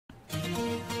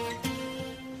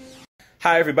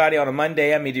Hi everybody, on a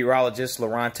Monday, I'm meteorologist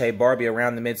Larontas Barbie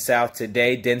around the Mid-South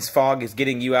today. Dense fog is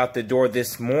getting you out the door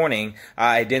this morning.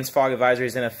 A dense fog advisory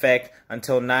is in effect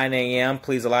until 9 a.m.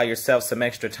 Please allow yourself some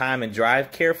extra time and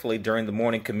drive carefully during the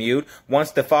morning commute. Once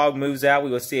the fog moves out,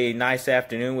 we will see a nice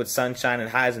afternoon with sunshine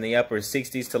and highs in the upper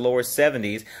 60s to lower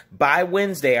 70s. By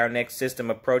Wednesday, our next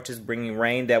system approaches, bringing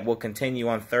rain that will continue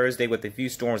on Thursday with a few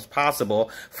storms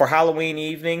possible. For Halloween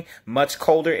evening, much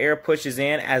colder air pushes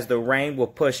in as the rain will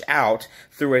push out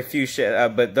through a few,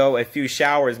 but though a few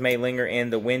showers may linger in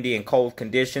the windy and cold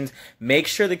conditions, make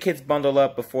sure the kids bundle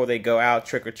up before they go out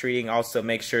trick-or-treating. Also,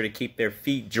 make sure to keep their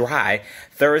feet dry.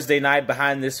 Thursday night,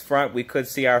 behind this front, we could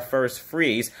see our first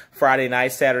freeze. Friday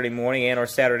night, Saturday morning, and or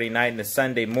Saturday night into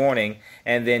Sunday morning.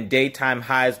 And then daytime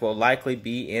highs will likely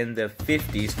be in the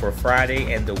 50s for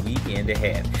Friday and the weekend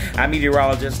ahead. I'm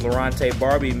meteorologist Larontas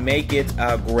Barbie. Make it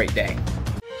a great day.